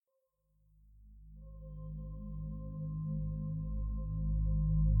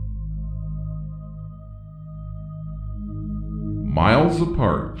Miles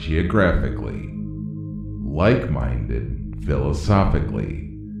apart geographically, like-minded philosophically.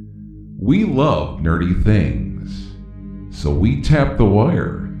 We love nerdy things, so we tap the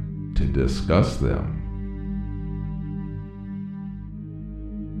wire to discuss them.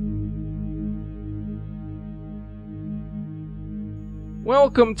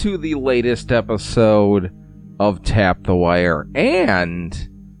 Welcome to the latest episode of Tap the Wire and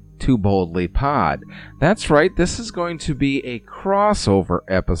Too Boldly Pod. That's right, this is going to be a crossover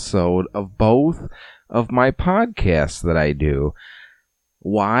episode of both of my podcasts that I do.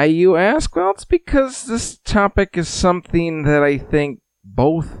 Why, you ask? Well, it's because this topic is something that I think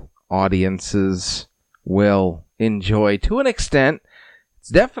both audiences will enjoy to an extent. It's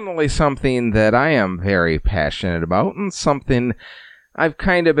definitely something that I am very passionate about and something I've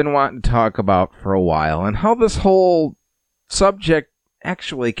kind of been wanting to talk about for a while. And how this whole subject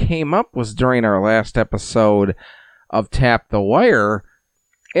actually came up was during our last episode of Tap the Wire.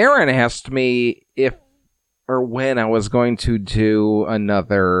 Aaron asked me if or when I was going to do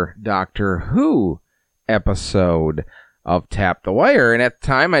another Doctor Who episode of Tap the Wire. And at the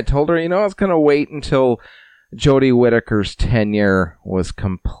time I told her, I was going to wait until Jodie Whittaker's tenure was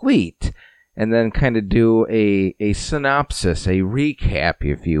complete, and then kind of do a synopsis, a recap,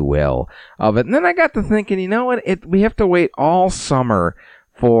 if you will, of it. And then I got to thinking, you know what? We have to wait all summer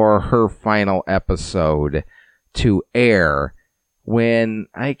for her final episode to air, when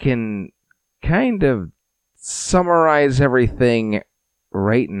I can kind of summarize everything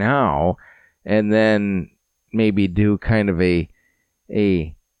right now, and then maybe do kind of a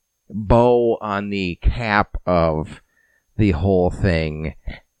bow on the cap of the whole thing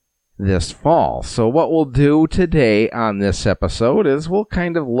this fall. So what we'll do today on this episode is we'll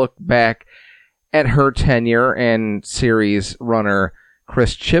kind of look back at her tenure and series runner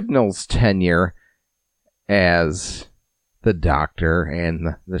Chris Chibnall's tenure as the Doctor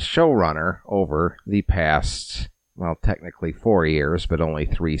and the showrunner over the past, well, technically 4 years, but only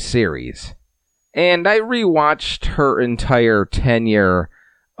 3 series. And I rewatched her entire tenure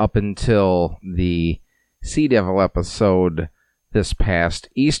up until the Sea Devil episode this past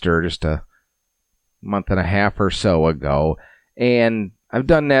Easter, just a month and a half or so ago. And I've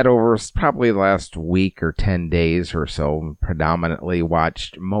done that over probably the last week or 10 days or so. Predominantly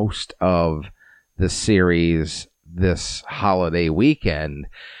watched most of the series this holiday weekend.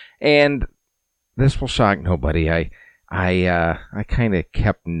 And this will shock nobody. I kind of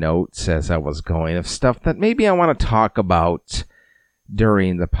kept notes as I was going of stuff that maybe I want to talk about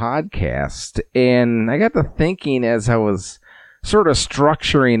during the podcast. And I got to thinking as I was sort of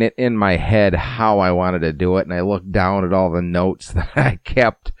structuring it in my head how I wanted to do it, and I looked down at all the notes that I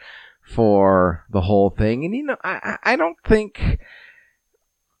kept for the whole thing. And I don't think,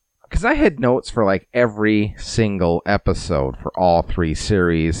 because I had notes for like every single episode for all 3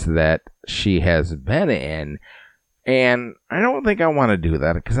 series that she has been in, and I don't think I want to do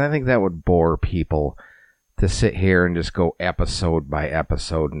that, because I think that would bore people to sit here and just go episode by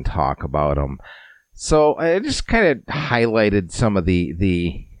episode and talk about them. So I just kind of highlighted some of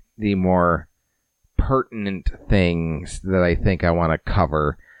the more pertinent things that I think I want to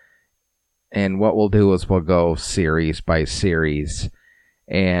cover. And what we'll do is we'll go series by series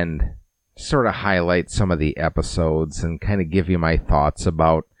and sort of highlight some of the episodes and kind of give you my thoughts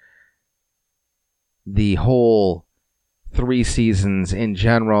about the whole 3 seasons in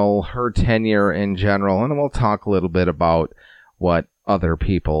general, her tenure in general, and we'll talk a little bit about what other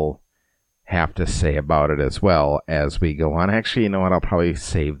people have to say about it as well as we go on. Actually, you know what? I'll probably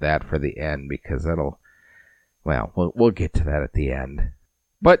save that for the end, because we'll get to that at the end.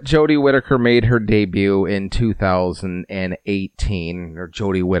 But Jodie Whittaker made her debut in 2018, or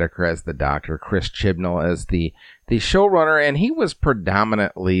Jodie Whittaker as the Doctor, Chris Chibnall as the showrunner, and he was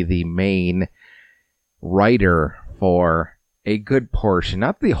predominantly the main writer for a good portion,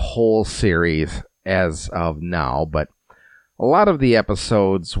 not the whole series as of now, but a lot of the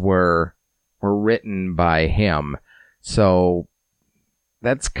episodes were written by him. So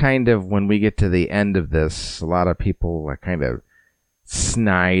that's kind of, when we get to the end of this, a lot of people are kind of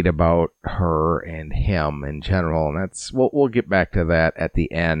snide about her and him in general, and that's, we'll get back to that at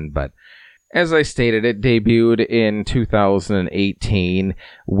the end. But as I stated, it debuted in 2018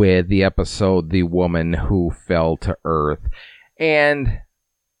 with the episode The Woman Who Fell to Earth. And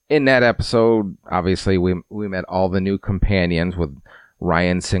in that episode, obviously, we met all the new companions with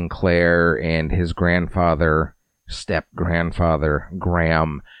Ryan Sinclair and his step-grandfather,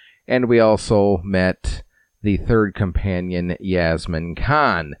 Graham. And we also met the third companion, Yasmin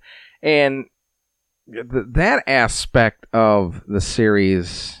Khan. And that aspect of the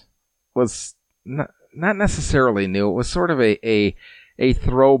series was not necessarily new. It was sort of a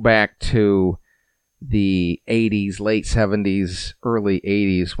throwback to the 80s, late 70s, early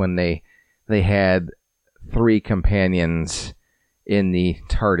 80s, when they had 3 companions in the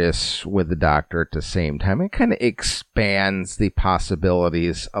TARDIS with the Doctor at the same time. It kind of expands the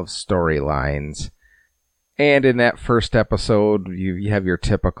possibilities of storylines. And in that first episode, you have your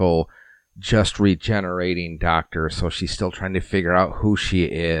typical just regenerating Doctor, so she's still trying to figure out who she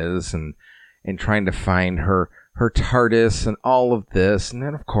is and trying to find her TARDIS and all of this. And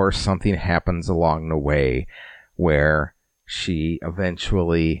then, of course, something happens along the way where she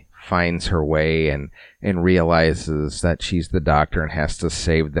eventually finds her way and realizes that she's the Doctor and has to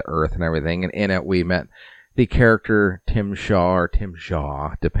save the Earth and everything. And in it, we met the character Tim Shaw, or Tim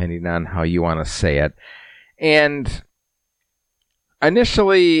Shaw, depending on how you want to say it. And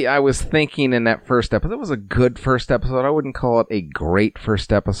initially, I was thinking in that first episode, it was a good first episode. I wouldn't call it a great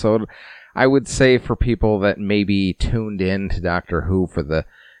first episode. I would say for people that maybe tuned in to Doctor Who for the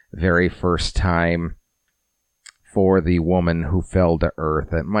very first time, for the woman who fell to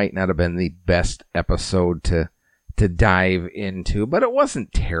Earth, it might not have been the best episode to dive into, but it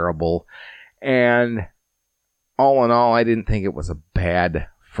wasn't terrible. And all in all, I didn't think it was a bad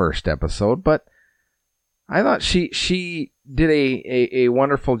first episode, but I thought she did a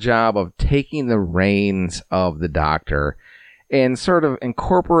wonderful job of taking the reins of the Doctor and sort of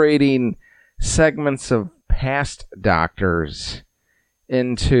incorporating segments of past Doctors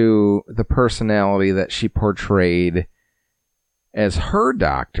into the personality that she portrayed as her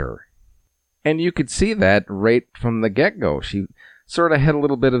Doctor. And you could see that right from the get-go. She sort of had a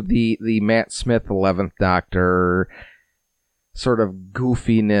little bit of the Matt Smith 11th Doctor, sort of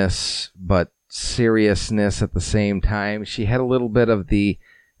goofiness, but seriousness at the same time. She had a little bit of the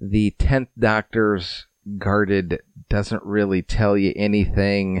 10th Doctor's guarded, doesn't really tell you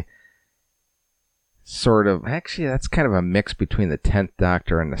anything. Sort of, actually, that's kind of a mix between the 10th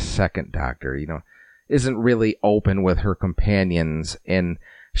Doctor and the 2nd Doctor, isn't really open with her companions. And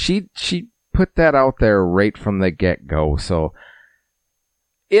she put that out there right from the get-go. So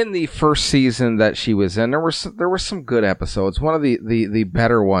in the first season that she was in, there were some good episodes. One of the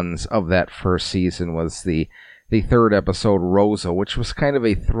better ones of that first season was the 3rd episode, Rosa, which was kind of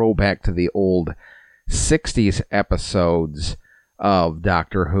a throwback to the old 60s episodes of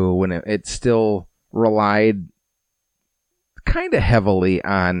Doctor Who, when it still relied kind of heavily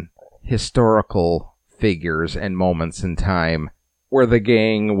on historical figures and moments in time, where the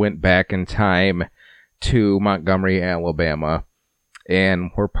gang went back in time to Montgomery, Alabama,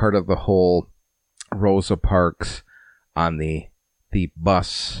 and were part of the whole Rosa Parks on the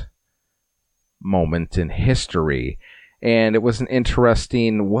bus moment in history. And it was an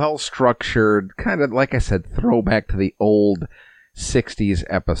interesting, well-structured, kind of, like I said, throwback to the old 60s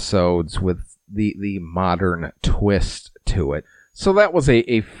episodes with the modern twist to it. So that was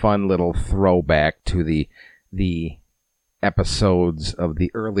a fun little throwback to the episodes of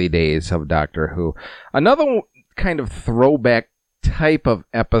the early days of Doctor Who. Another kind of throwback type of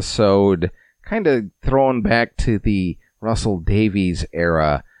episode, kind of thrown back to the Russell Davies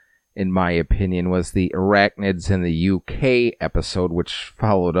era, in my opinion, was the Arachnids in the UK episode, which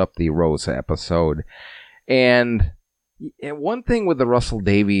followed up the Rosa episode. And one thing with the Russell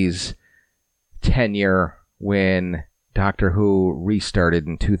Davies tenure when Doctor Who restarted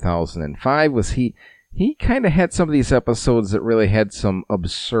in 2005 was he kind of had some of these episodes that really had some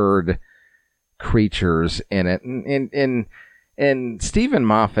absurd creatures in it. And Stephen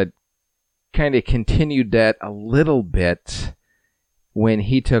Moffat kind of continued that a little bit when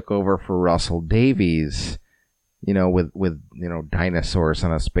he took over for Russell Davies, with dinosaurs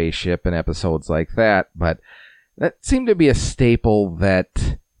on a spaceship and episodes like that. But that seemed to be a staple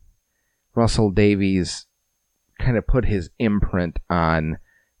that Russell Davies kind of put his imprint on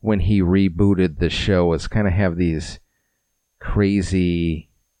when he rebooted the show, was kind of have these crazy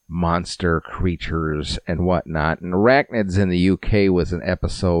monster creatures and whatnot. And Arachnids in the UK was an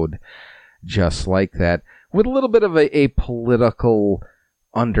episode just like that, with a little bit of a political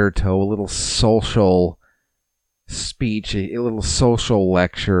undertow, a little social speech, a little social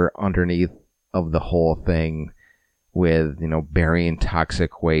lecture underneath of the whole thing, with, burying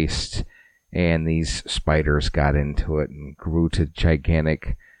toxic waste, and these spiders got into it and grew to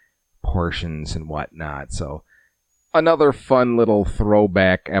gigantic portions and whatnot. So another fun little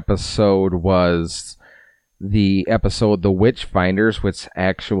throwback episode was the episode The Witchfinders, which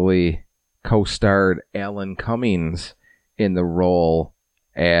actually co-starred Alan Cummings in the role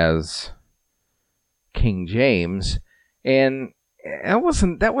as King James. And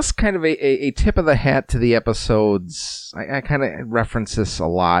that was kind of a tip of the hat to the episodes. I kind of reference this a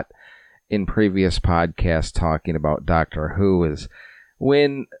lot in previous podcasts talking about Doctor Who is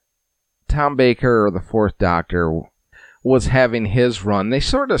when Tom Baker, or the Fourth Doctor, was having his run, they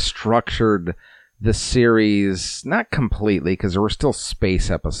sort of structured the series, not completely, because there were still space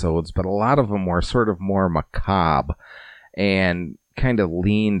episodes, but a lot of them were sort of more macabre and kind of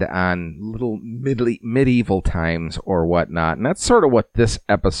leaned on little medieval times or whatnot. And that's sort of what this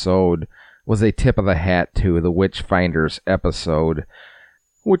episode was a tip of the hat to, the Witchfinders episode,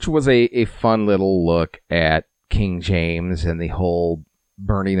 which was a fun little look at King James and the whole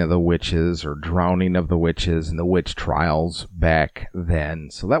burning of the witches or drowning of the witches and the witch trials back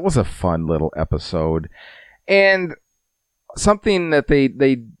then. So that was a fun little episode. And something that they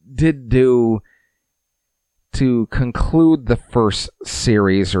did do to conclude the first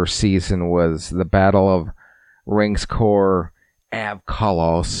series or season was the Battle of Ringskor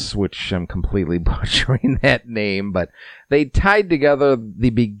Avkolos, which I'm completely butchering that name, but they tied together the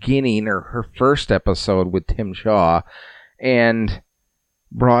beginning, or her first episode, with Tim Shaw, and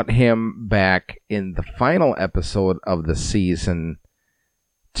brought him back in the final episode of the season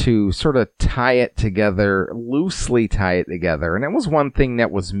to sort of tie it together, loosely tie it together. And it was one thing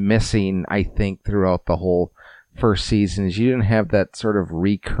that was missing, I think, throughout the whole first season, is you didn't have that sort of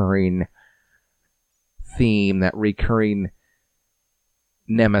recurring theme, that recurring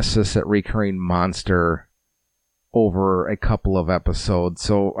nemesis, that recurring monster over a couple of episodes.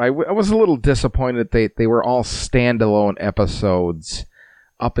 So I was a little disappointed they were all standalone episodes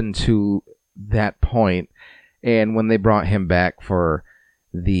up until that point, and when they brought him back for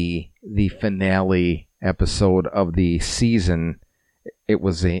the finale episode of the season, it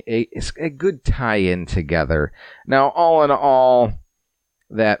was a good tie-in together. Now, all in all,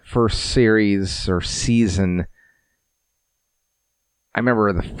 that first series or season, I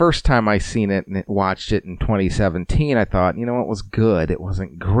remember the first time I seen it and watched it in 2017, I thought, it was good. It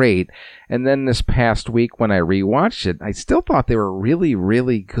wasn't great. And then this past week when I rewatched it, I still thought they were really,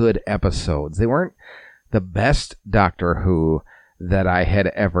 really good episodes. They weren't the best Doctor Who that I had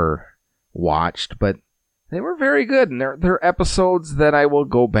ever watched, but they were very good. And they're episodes that I will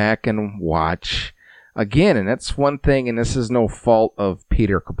go back and watch again. And that's one thing, and this is no fault of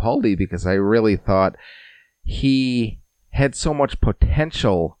Peter Capaldi, because I really thought he had so much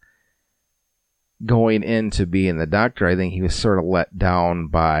potential going into being the Doctor. I think he was sort of let down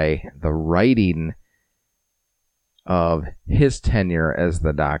by the writing of his tenure as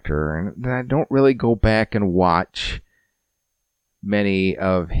the Doctor. And I don't really go back and watch many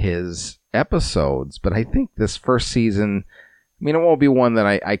of his episodes, but I think this first season, it won't be one that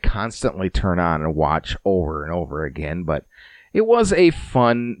I constantly turn on and watch over and over again, but it was a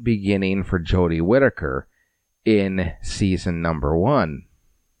fun beginning for Jodie Whittaker in season number 1.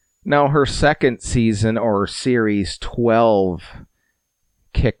 Now, her second season, or series 12,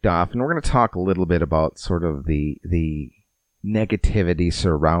 kicked off, and we're going to talk a little bit about sort of the negativity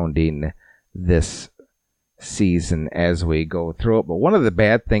surrounding this season as we go through it. But one of the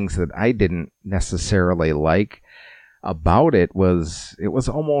bad things that I didn't necessarily like about it was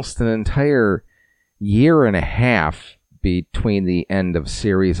almost an entire year and a half between the end of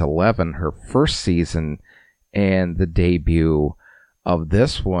series 11, her first season, and the debut of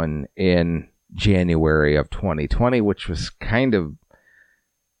this one in January of 2020, which was kind of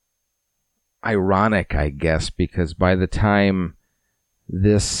ironic, I guess, because by the time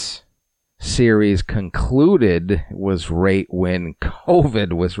this series concluded was right when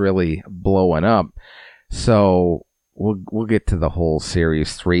COVID was really blowing up. So we'll get to the whole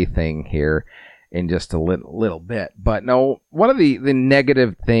series 3 thing here in just a little bit. But no, one of the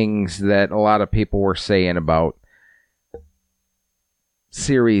negative things that a lot of people were saying about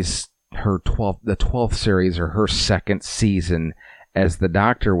series, the 12th series, or her second season as the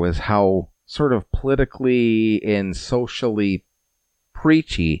Doctor, was how sort of politically and socially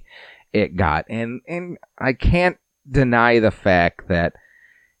preachy it got. And I can't deny the fact that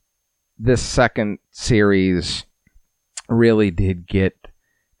this second series really did get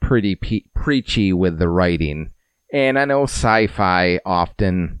pretty preachy with the writing. And I know sci-fi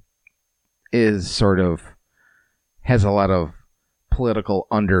often is sort of has a lot of political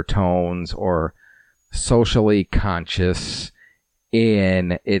undertones or socially conscious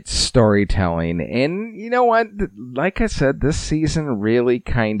in its storytelling. And you know what? Like I said, this season really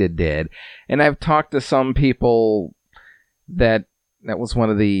kind of did. And I've talked to some people that was one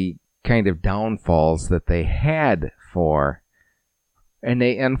of the kind of downfalls that they had for. And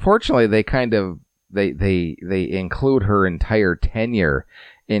they, unfortunately, they kind of, they include her entire tenure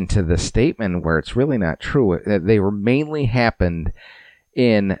into the statement, where it's really not true. They were mainly happened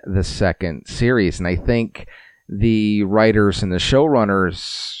in the second series. And I think the writers and the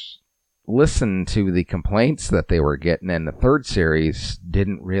showrunners listened to the complaints that they were getting, and the third series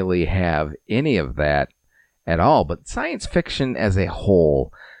didn't really have any of that at all. But science fiction as a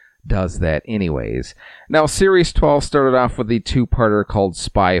whole does that anyways. Now, Series 12 started off with a two-parter called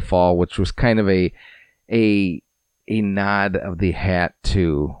Spyfall, which was kind of a nod of the hat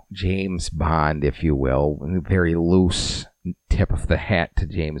to James Bond, if you will. A very loose tip of the hat to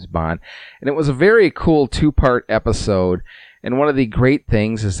James Bond. And it was a very cool two-part episode. And one of the great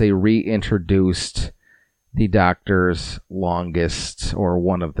things is they reintroduced the Doctor's longest, or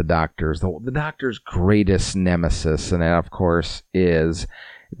one of the Doctor's, the Doctor's greatest nemesis. And that, of course, is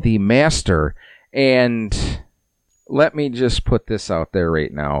the Master. And let me just put this out there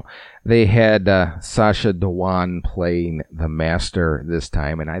right now. They had Sacha Dhawan playing the Master this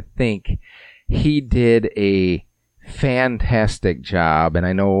time, and I think he did a fantastic job. And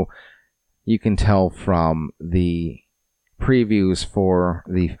I know you can tell from the previews for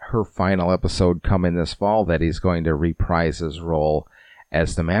her final episode coming this fall that he's going to reprise his role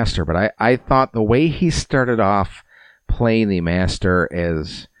as the Master. But I thought the way he started off playing the Master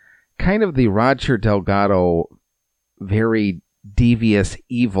as kind of the Roger Delgado, very devious,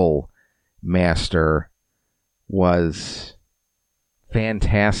 evil Master was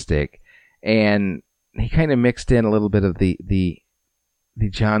fantastic. And he kind of mixed in a little bit of the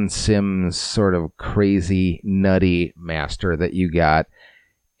John Sims sort of crazy, nutty Master that you got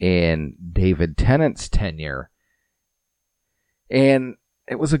in David Tennant's tenure. And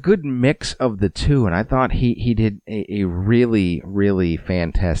it was a good mix of the two, and I thought he did a really, really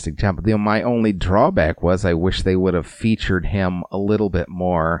fantastic job. My only drawback was I wish they would have featured him a little bit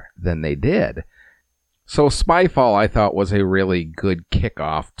more than they did. So Spyfall, I thought, was a really good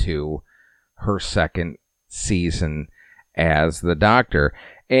kickoff to her second season as the Doctor.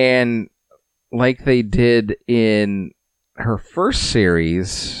 And like they did in her first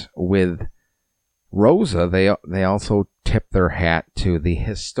series with Rosa, they also tipped their hat to the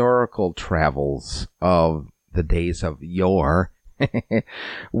historical travels of the days of yore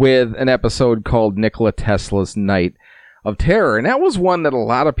with an episode called Nikola Tesla's Night of Terror. And that was one that a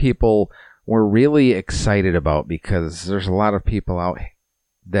lot of people were really excited about, because there's a lot of people out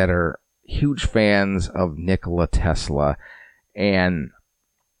that are huge fans of Nikola Tesla, and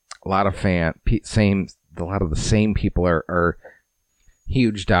a lot of the same people are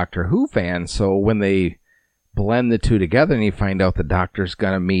huge Doctor Who fans. So when they blend the two together and you find out the Doctor's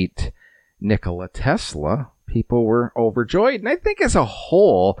going to meet Nikola Tesla, people were overjoyed. And I think as a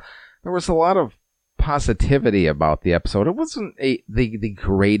whole, there was a lot of positivity about the episode. It wasn't the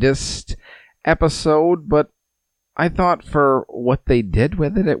greatest episode, but I thought for what they did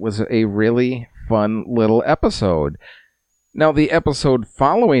with it, it was a really fun little episode. Now, the episode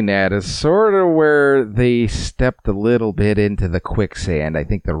following that is sort of where they stepped a little bit into the quicksand. I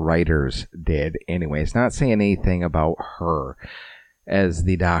think the writers did anyway. It's not saying anything about her as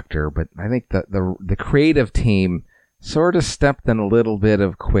the Doctor, but I think the creative team sort of stepped in a little bit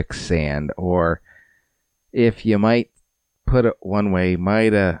of quicksand, or if you might put it one way,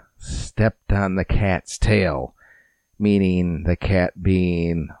 might have stepped on the cat's tail, meaning the cat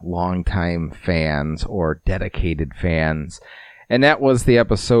being longtime fans or dedicated fans. And that was the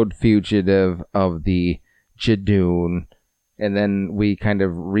episode Fugitive of the Judoon. And then we kind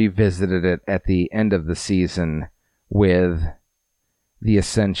of revisited it at the end of the season with the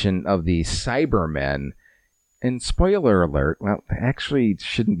ascension of the Cybermen. And spoiler alert, well, actually it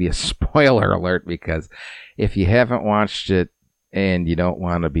shouldn't be a spoiler alert, because if you haven't watched it and you don't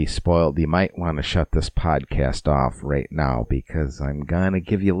want to be spoiled, you might want to shut this podcast off right now, because I'm going to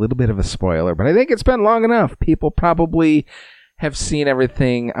give you a little bit of a spoiler. But I think it's been long enough. People probably have seen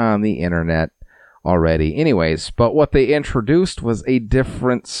everything on the internet already. Anyways, but what they introduced was a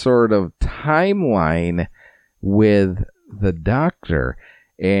different sort of timeline with the Doctor.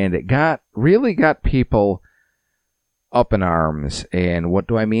 And it really got people up in arms. And what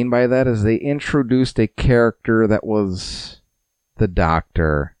do I mean by that is they introduced a character that was the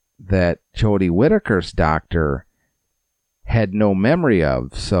Doctor that Jodie Whittaker's Doctor had no memory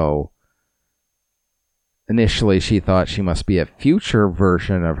of. So initially she thought she must be a future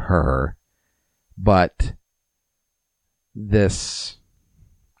version of her, but this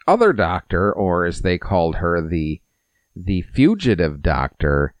other Doctor, or as they called her, the fugitive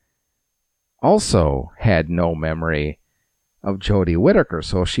Doctor, also had no memory of Jodie Whittaker.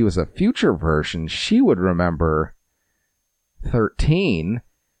 So if she was a future version, she would remember 13,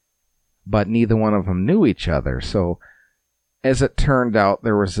 but neither one of them knew each other. So as it turned out,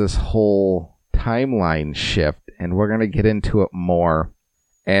 there was this whole timeline shift, and we're going to get into it more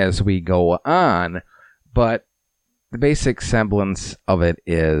as we go on. But the basic semblance of it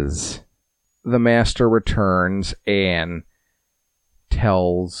is the Master returns and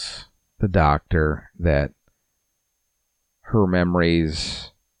tells the Doctor that her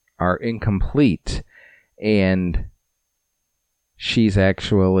memories are incomplete, and she's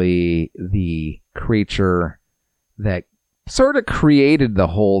actually the creature that sort of created the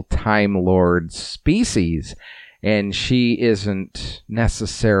whole Time Lord species. And she isn't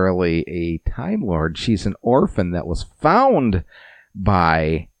necessarily a Time Lord. She's an orphan that was found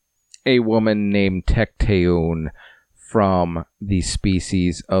by a woman named Tecteun from the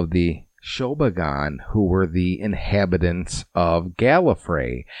species of the Shobagan, who were the inhabitants of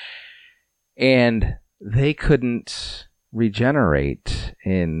Gallifrey. And they couldn't regenerate.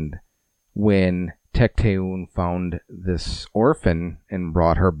 And when Tecteun found this orphan and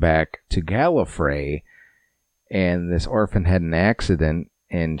brought her back to Gallifrey, and this orphan had an accident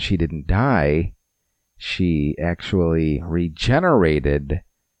and she didn't die, she actually regenerated,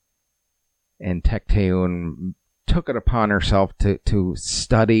 and Tecteun took it upon herself to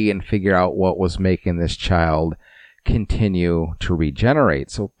study and figure out what was making this child continue to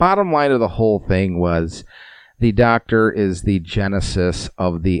regenerate. So bottom line of the whole thing was the Doctor is the genesis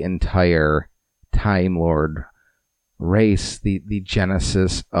of the entire Time Lord race, the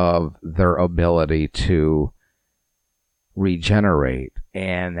genesis of their ability to regenerate,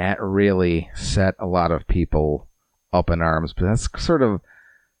 and that really set a lot of people up in arms. But that's sort of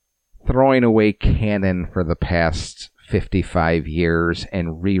throwing away canon for the past 55 years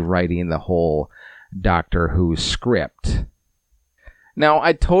and rewriting the whole Doctor Who script. Now,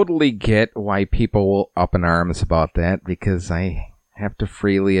 I totally get why people will up in arms about that, because I have to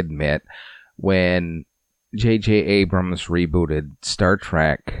freely admit, when J.J. Abrams rebooted Star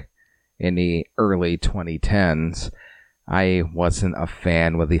Trek in the early 2010s, I wasn't a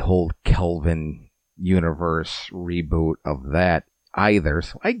fan with the whole Kelvin universe reboot of that either.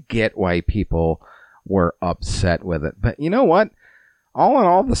 So I get why people were upset with it. But you know what? All in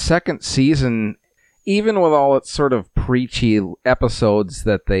all, the second season, even with all its sort of preachy episodes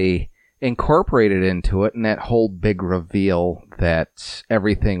that they incorporated into it, and that whole big reveal that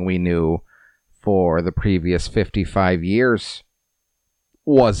everything we knew for the previous 55 years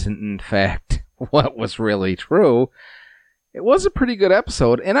wasn't, in fact, what was really true, it was a pretty good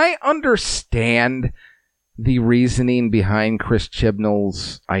episode. And I understand the reasoning behind Chris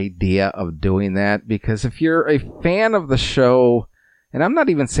Chibnall's idea of doing that, because if you're a fan of the show, and I'm not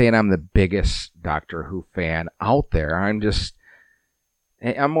even saying I'm the biggest Doctor Who fan out there, I'm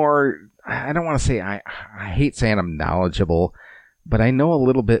more, I don't want to say, I hate saying I'm knowledgeable, but I know a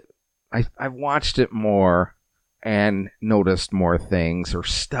little bit. I've watched it more and noticed more things or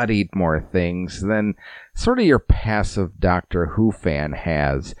studied more things than sort of your passive Doctor Who fan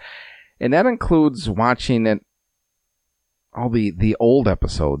has. And that includes watching it, all the old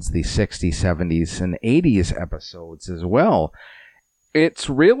episodes, the 60s, 70s, and 80s episodes as well. It's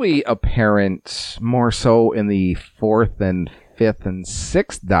really apparent more so in the 4th and 5th and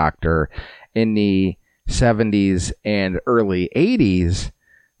 6th Doctor in the 70s and early 80s.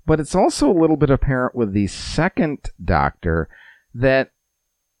 But it's also a little bit apparent with the 2nd Doctor that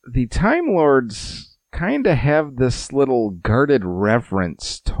the Time Lords kind of have this little guarded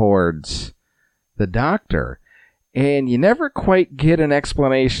reverence towards the Doctor. And you never quite get an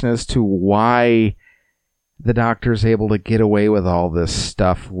explanation as to why the Doctor's able to get away with all this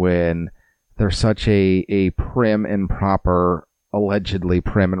stuff when they're such a prim and proper, allegedly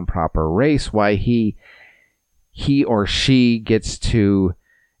prim and proper race. Why he or she gets to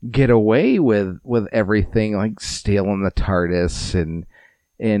get away with everything, like stealing the TARDIS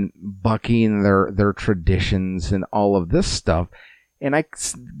and bucking their traditions and all of this stuff. And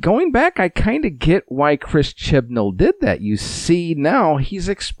going back, I kind of get why Chris Chibnall did that. You see now, he's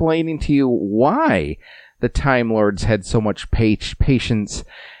explaining to you why the Time Lords had so much patience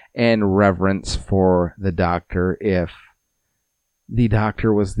and reverence for the Doctor, if the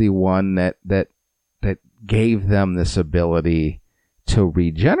Doctor was the one that gave them this ability to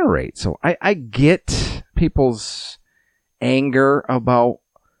regenerate. So I get people's anger about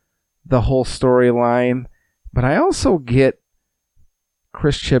the whole storyline, but I also get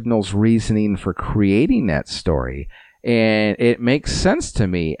Chris Chibnall's reasoning for creating that story, and it makes sense to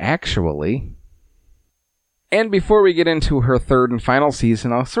me, actually. And before we get into her 3rd and final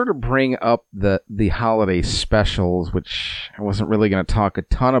season, I'll sort of bring up the holiday specials, which I wasn't really going to talk a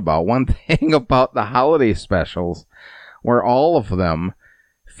ton about. One thing about the holiday specials, where all of them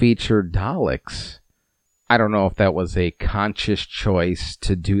featured Daleks. I don't know if that was a conscious choice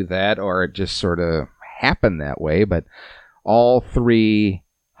to do that, or it just sort of happened that way, but all 3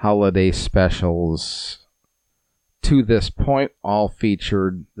 holiday specials to this point all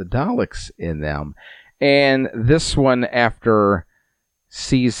featured the Daleks in them. And this one, after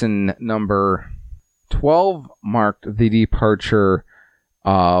season number 12, marked the departure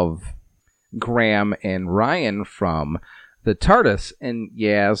of Graham and Ryan from the TARDIS, and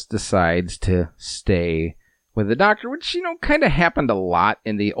Yaz decides to stay with the Doctor, which, kind of happened a lot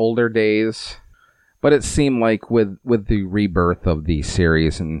in the older days. But it seemed like with the rebirth of the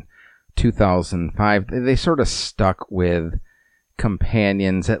series in 2005, they sort of stuck with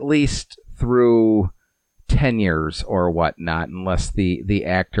companions, at least through 10 years or whatnot, unless the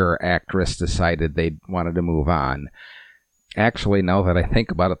actor or actress decided they wanted to move on. Actually, now that I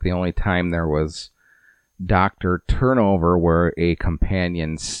think about it, the only time there was Doctor turnover where a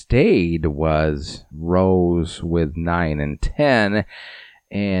companion stayed was Rose with 9 and 10,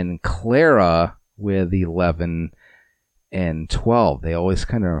 and Clara with 11 and 12. They always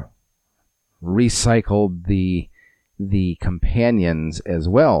kind of recycled the companions as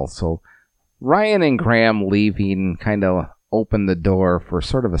well. So Ryan and Graham leaving kind of opened the door for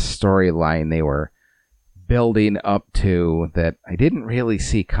sort of a storyline they were building up to that I didn't really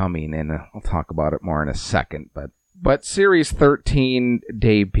see coming, and I'll talk about it more in a second. But Series 13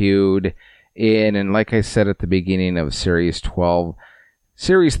 debuted and like I said at the beginning of Series 12,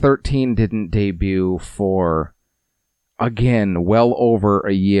 Series 13 didn't debut for, again, well over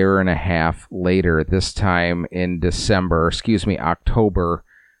a year and a half later, this time in October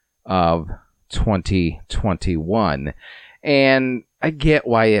of 2021. And I get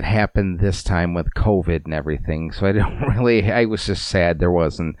why it happened this time with COVID and everything, so I was just sad there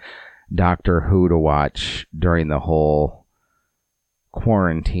wasn't Doctor Who to watch during the whole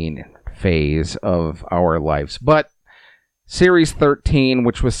quarantine phase of our lives. But Series 13,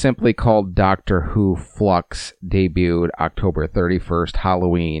 which was simply called Doctor Who Flux, debuted October 31st,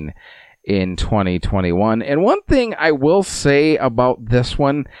 Halloween in 2021. And one thing I will say about this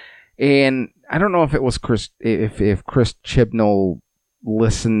one, and I don't know if it was Chris Chibnall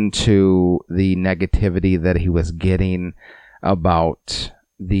listened to the negativity that he was getting about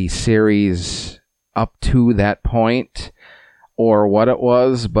the series up to that point or what it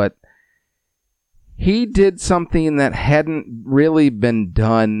was, but he did something that hadn't really been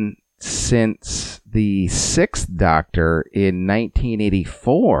done since the Sixth Doctor in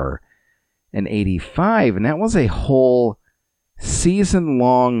 1984 and 85, and that was a whole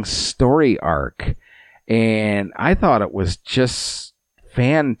season-long story arc, and I thought it was just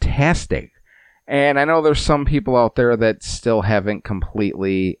fantastic. And I know there's some people out there that still haven't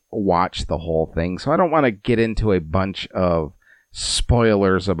completely watched the whole thing, so I don't want to get into a bunch of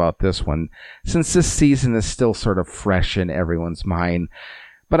spoilers about this one, since this season is still sort of fresh in everyone's mind.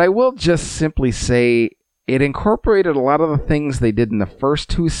 But I will just simply say it incorporated a lot of the things they did in the first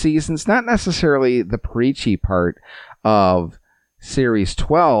two seasons, not necessarily the preachy part of Series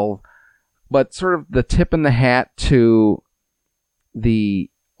 12, but sort of the tip in the hat to the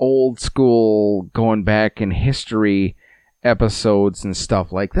old school going back in history episodes and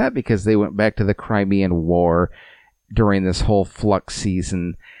stuff like that, because they went back to the Crimean War during this whole Flux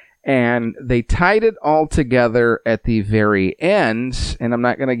season, and they tied it all together at the very end. And I'm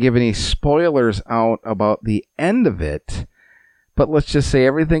not going to give any spoilers out about the end of it, but let's just say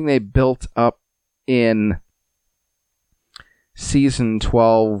everything they built up in Season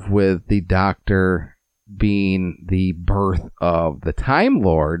 12 with the Doctor being the birth of the Time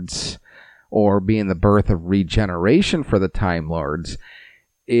Lords, or being the birth of regeneration for the Time Lords,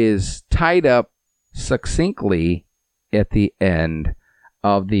 is tied up succinctly at the end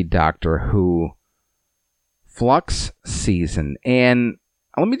of the Doctor Who Flux season. And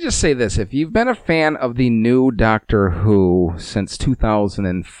let me just say this, if you've been a fan of the new Doctor Who since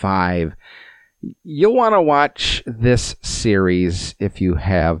 2005, you'll want to watch this series if you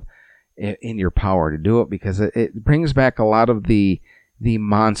have in your power to do it, because it brings back a lot of the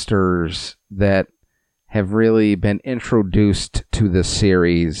monsters that have really been introduced to the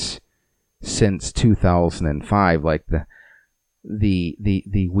series since 2005, like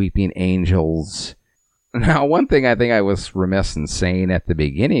the Weeping Angels. Now, one thing I think I was remiss in saying at the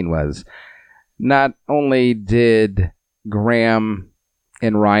beginning was, not only did Graham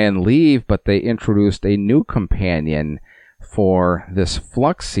and Ryan leave, but they introduced a new companion for this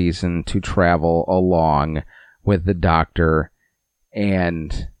Flux season to travel along with the Doctor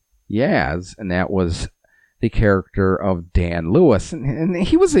and Yaz, and that was the character of Dan Lewis. And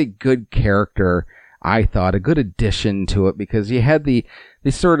he was a good character, I thought, a good addition to it, because you had the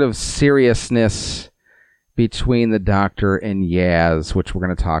sort of seriousness between the Doctor and Yaz, which we're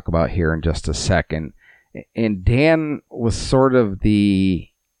going to talk about here in just a second. And Dan was sort of the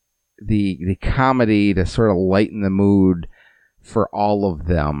the comedy to sort of lighten the mood for all of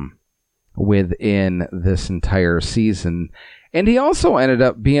them within this entire season. And he also ended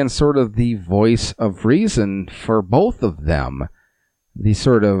up being sort of the voice of reason for both of them. The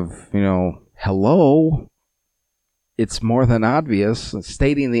sort of, hello, it's more than obvious,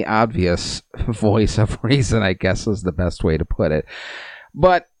 stating the obvious voice of reason, I guess is the best way to put it.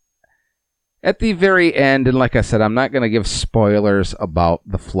 But at the very end, and like I said, I'm not going to give spoilers about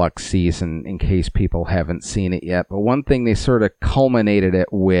the Flux season in case people haven't seen it yet, but one thing they sort of culminated it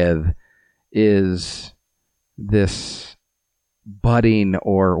with is this budding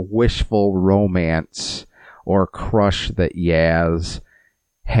or wishful romance or crush that Yaz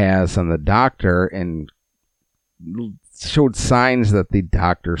has on the Doctor, and showed signs that the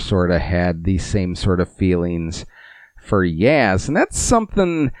Doctor sort of had these same sort of feelings for Yaz. And that's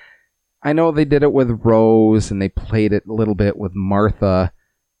something, I know they did it with Rose, and they played it a little bit with Martha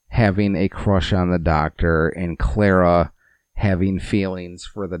having a crush on the Doctor, and Clara having feelings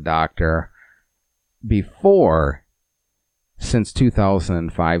for the Doctor before, since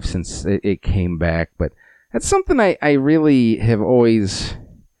 2005, since it came back. But that's something I really have always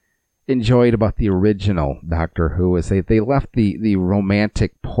enjoyed about the original Doctor Who, is they left the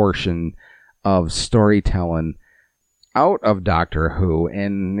romantic portion of storytelling out of Doctor Who,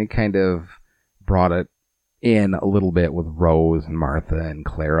 and they kind of brought it in a little bit with Rose and Martha and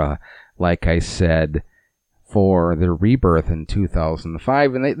Clara, like I said, for their rebirth in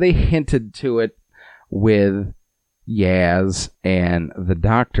 2005. And they hinted to it with Yaz and the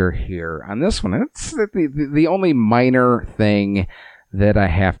Doctor here on this one. It's the only minor thing that I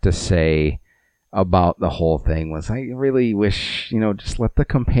have to say about the whole thing was I really wish, just let the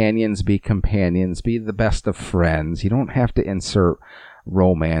companions, be the best of friends. You don't have to insert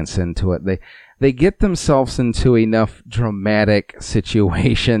romance into it. They get themselves into enough dramatic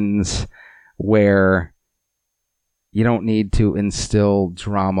situations where you don't need to instill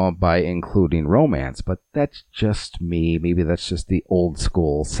drama by including romance. But that's just me. Maybe that's just the old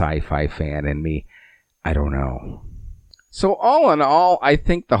school sci-fi fan in me. I don't know. So all in all, I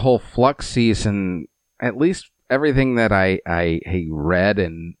think the whole Flux season, at least everything that I read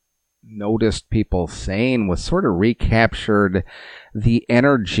and noticed people saying, was sort of recaptured the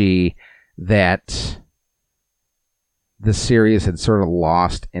energy that the series had sort of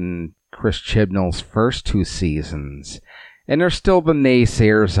lost in Chris Chibnall's first two seasons. And there's still the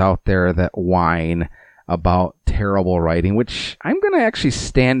naysayers out there that whine about terrible writing, which I'm going to actually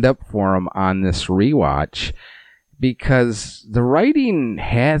stand up for them on this rewatch, because the writing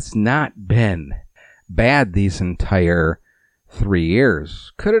has not been bad these entire 3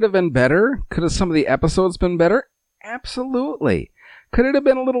 years. Could it have been better? Could have some of the episodes been better? Absolutely. Could it have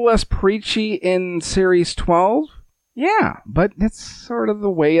been a little less preachy in Series 12? Yeah, but that's sort of the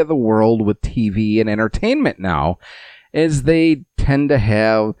way of the world with TV and entertainment now, is they tend to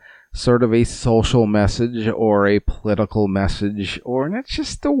have sort of a social message or a political message, and that's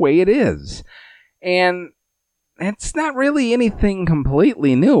just the way it is. And it's not really anything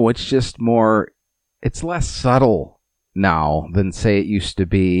completely new. It's just it's less subtle now than, say, it used to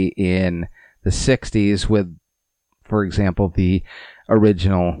be in the 60s with, for example, the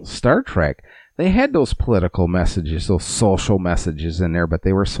original Star Trek. They had those political messages, those social messages in there, but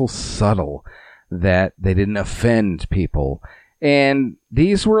they were so subtle that they didn't offend people. And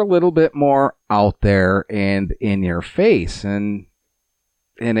these were a little bit more out there and in your face. And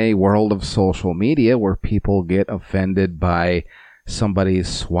in a world of social media where people get offended by somebody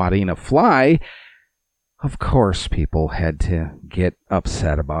swatting a fly, of course people had to get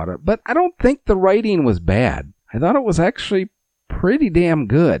upset about it. But I don't think the writing was bad. I thought it was actually pretty damn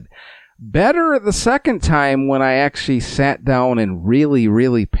good. Better the second time, when I actually sat down and really,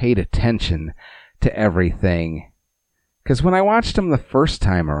 really paid attention to everything. Because when I watched them the first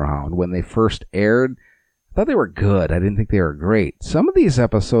time around, when they first aired, I thought they were good. I didn't think they were great. Some of these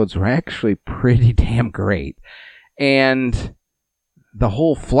episodes were actually pretty damn great. And the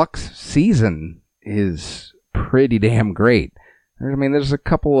whole Flux season is pretty damn great. I mean, there's a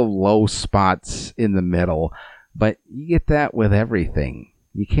couple of low spots in the middle, but you get that with everything.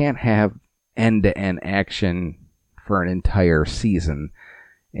 You can't have end-to-end action for an entire season.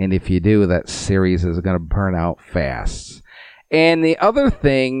 And if you do, that series is going to burn out fast. And the other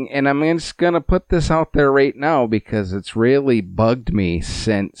thing, and I'm just going to put this out there right now because it's really bugged me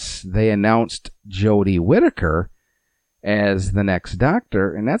since they announced Jodie Whittaker as the next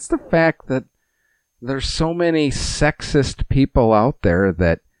Doctor, and that's the fact that there's so many sexist people out there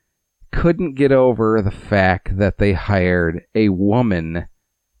that couldn't get over the fact that they hired a woman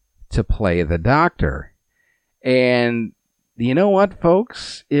to play the Doctor. And you know what,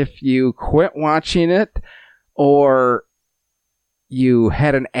 folks? If you quit watching it, or you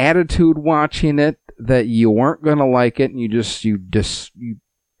had an attitude watching it that you weren't going to like it, and you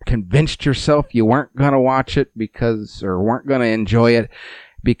convinced yourself you weren't going to watch it or weren't going to enjoy it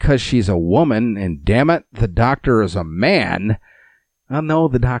because she's a woman, and damn it, the Doctor is a man. Well, no,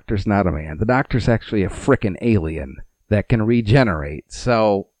 the Doctor's not a man. The Doctor's actually a frickin' alien that can regenerate.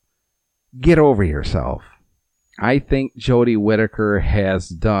 So, get over yourself. I think Jodie Whittaker has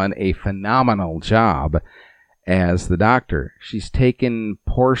done a phenomenal job as the Doctor. She's taken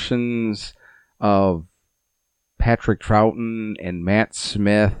portions of Patrick Troughton and Matt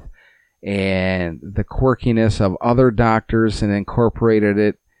Smith and the quirkiness of other Doctors and incorporated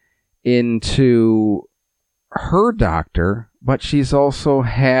it into her Doctor, but she's also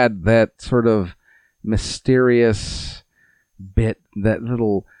had that sort of mysterious bit, that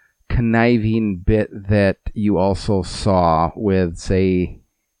little conniving bit that you also saw with, say,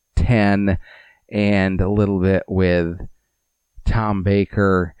 10 and a little bit with Tom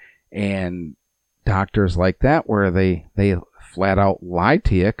Baker and Doctors like that, where they flat out lie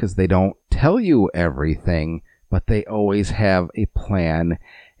to you because they don't tell you everything, but they always have a plan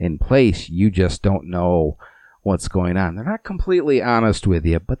in place. You just don't know what's going on. They're not completely honest with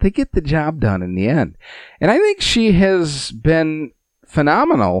you, but they get the job done in the end. And I think she has been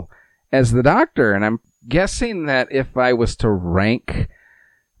phenomenal as the Doctor, and I'm guessing that if I was to rank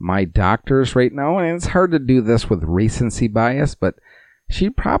my Doctors right now, and it's hard to do this with recency bias, but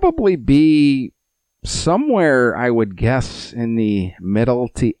she'd probably be somewhere, I would guess, in the middle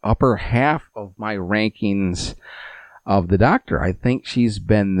to upper half of my rankings of the Doctor. I think she's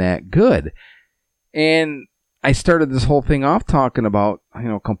been that good. And I started this whole thing off talking about,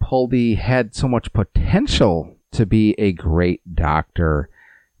 Capaldi had so much potential to be a great Doctor,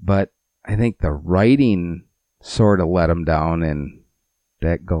 but I think the writing sort of let him down, and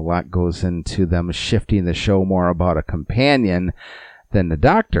that a lot goes into them shifting the show more about a companion than the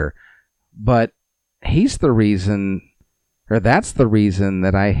Doctor. But he's the reason, or that's the reason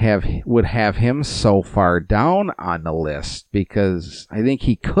that I would have him so far down on the list, because I think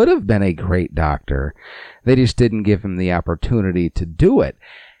he could have been a great Doctor. They just didn't give him the opportunity to do it.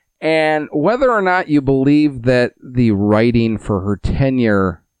 And whether or not you believe that the writing for her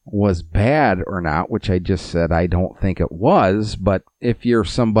tenure was bad or not, which I just said I don't think it was, but if you're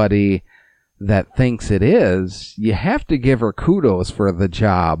somebody that thinks it is, you have to give her kudos for the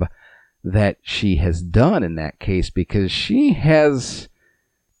job that she has done in that case, because she has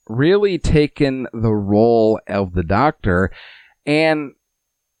really taken the role of the Doctor and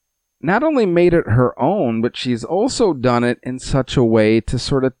not only made it her own, but she's also done it in such a way to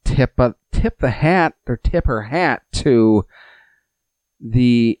sort of tip her hat to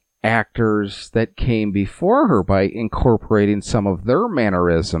the actors that came before her by incorporating some of their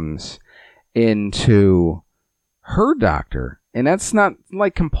mannerisms into her Doctor. And that's not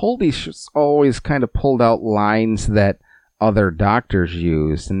like Capaldi always kind of pulled out lines that other Doctors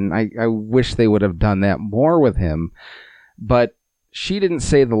used, and I wish they would have done that more with him. But she didn't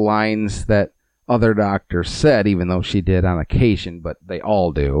say the lines that other Doctors said, even though she did on occasion, but they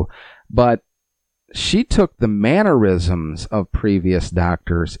all do. But she took the mannerisms of previous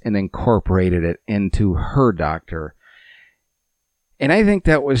Doctors and incorporated it into her Doctor. And I think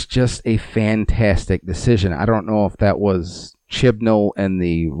that was just a fantastic decision. I don't know if that was Chibnall and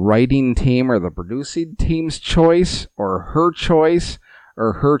the writing team or the producing team's choice, or her choice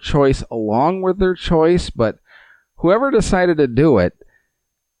along with their choice, but whoever decided to do it,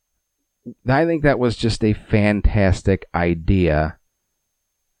 I think that was just a fantastic idea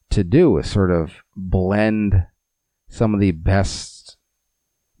to do, is sort of blend some of the best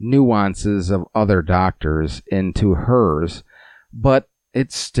nuances of other Doctors into hers, but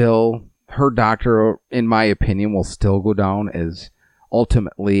it's still, her Doctor, in my opinion, will still go down as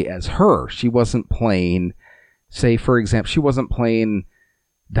ultimately as her. She wasn't playing, say, for example, she wasn't playing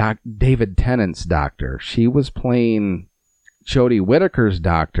David Tennant's Doctor. She was playing Jodie Whittaker's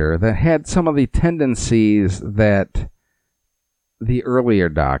Doctor that had some of the tendencies that the earlier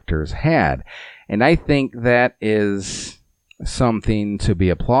Doctors had. And I think that is something to be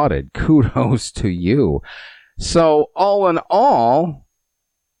applauded. Kudos to you. So, all in all,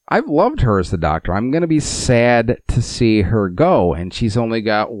 I've loved her as the Doctor. I'm going to be sad to see her go, and she's only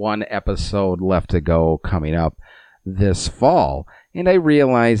got one episode left to go coming up this fall. And I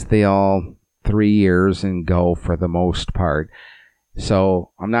realize they all 3 years and go for the most part. So,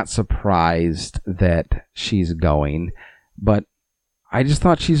 I'm not surprised that she's going, but I just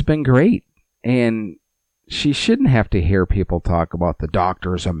thought she's been great. And she shouldn't have to hear people talk about the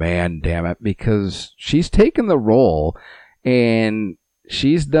Doctor's a man, damn it, because she's taken the role And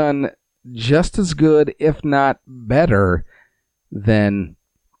she's done just as good, if not better, than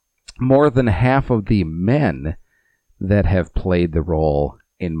more than half of the men that have played the role,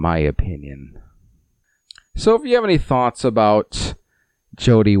 in my opinion. So if you have any thoughts about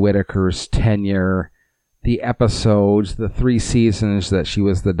Jodie Whittaker's tenure, the episodes, the 3 seasons that she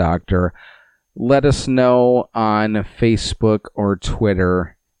was the Doctor, let us know on Facebook or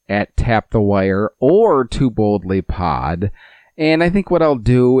Twitter at Tap the Wire or Too Boldly Pod. And I think what I'll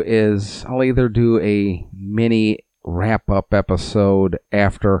do is I'll either do a mini wrap-up episode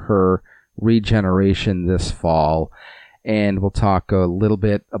after her regeneration this fall, and we'll talk a little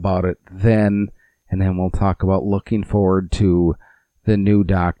bit about it then, and then we'll talk about looking forward to the new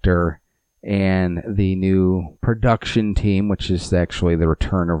Doctor and the new production team, which is actually the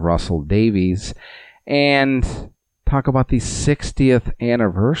return of Russell Davies, and talk about the 60th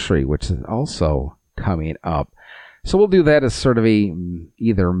anniversary, which is also coming up. So we'll do that as sort of a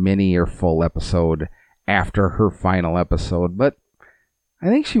either mini or full episode after her final episode, but I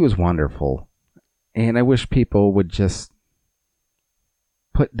think she was wonderful, and I wish people would just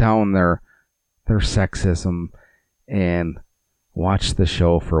put down their sexism and watch the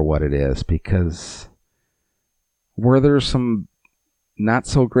show for what it is, because were there some not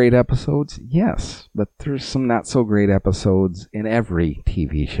so great episodes? Yes, but there's some not so great episodes in every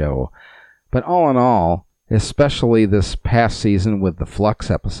TV show. But all in all, especially this past season with the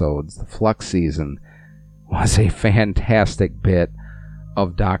Flux episodes, the Flux season was a fantastic bit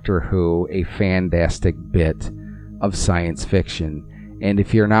of Doctor Who, a fantastic bit of science fiction. And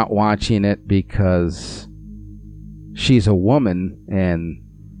if you're not watching it because she's a woman and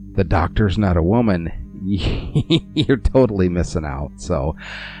the Doctor's not a woman, you're totally missing out. So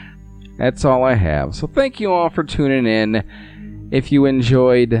that's all I have. So thank you all for tuning in. If you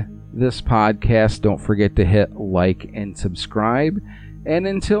enjoyed this podcast, don't forget to hit like and subscribe. And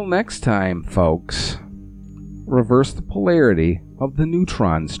until next time, folks, reverse the polarity of the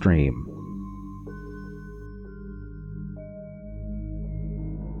neutron stream.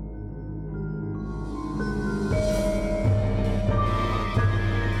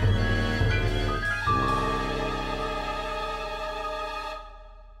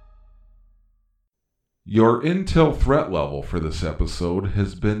 Your intel threat level for this episode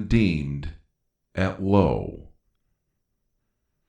has been deemed at low.